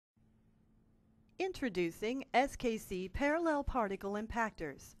Introducing SKC Parallel Particle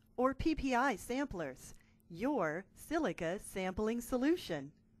Impactors, or PPI Samplers, your silica sampling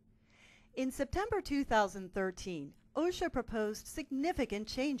solution. In September 2013, OSHA proposed significant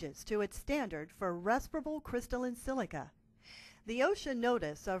changes to its standard for respirable crystalline silica. The OSHA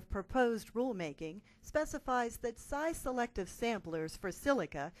Notice of Proposed Rulemaking specifies that size-selective samplers for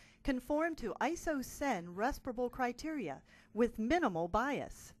silica conform to ISO-SEN respirable criteria with minimal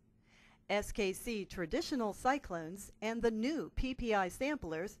bias. SKC traditional cyclones and the new PPI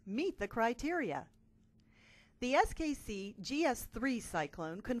samplers meet the criteria. The SKC GS3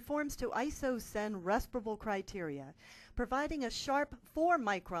 cyclone conforms to ISO-SEN respirable criteria, providing a sharp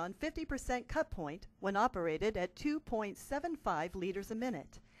 4-micron 50% cut point when operated at 2.75 liters a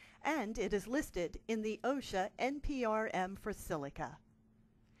minute, and it is listed in the OSHA NPRM for silica.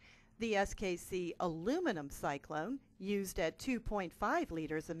 The SKC aluminum cyclone, used at 2.5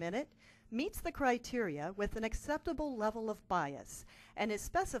 liters a minute, meets the criteria with an acceptable level of bias and is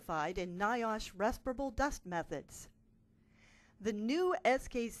specified in NIOSH respirable dust methods. The new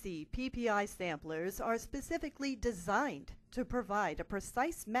SKC PPI samplers are specifically designed to provide a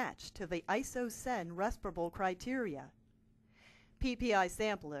precise match to the ISO-SEN respirable criteria. PPI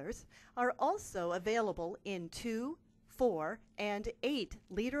samplers are also available in 2, 4, and 8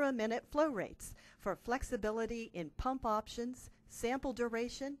 liter a minute flow rates for flexibility in pump options, sample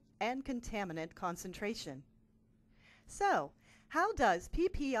duration, and contaminant concentration. So, how does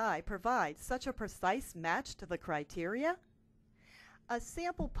PPI provide such a precise match to the criteria? A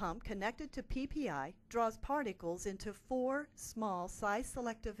sample pump connected to PPI draws particles into 4 small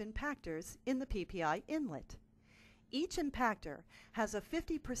size-selective impactors in the PPI inlet. Each impactor has a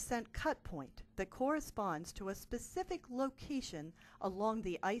 50% cut point that corresponds to a specific location along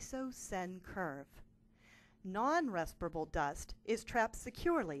the ISO-SEN curve. Non-respirable dust is trapped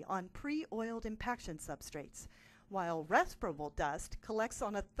securely on pre-oiled impaction substrates, while respirable dust collects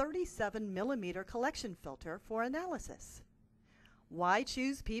on a 37 millimeter collection filter for analysis. Why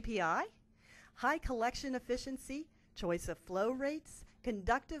choose PPI? High collection efficiency, choice of flow rates,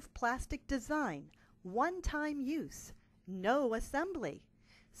 conductive plastic design, one-time use, no assembly.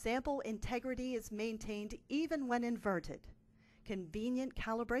 Sample integrity is maintained even when inverted. Convenient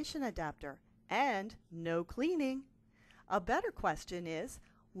calibration adapter, and no cleaning. A better question is,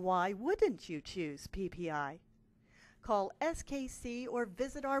 why wouldn't you choose PPI? Call SKC or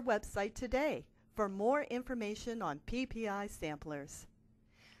visit our website today for more information on PPI samplers.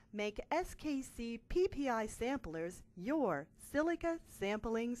 Make SKC PPI samplers your silica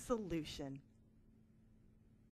sampling solution.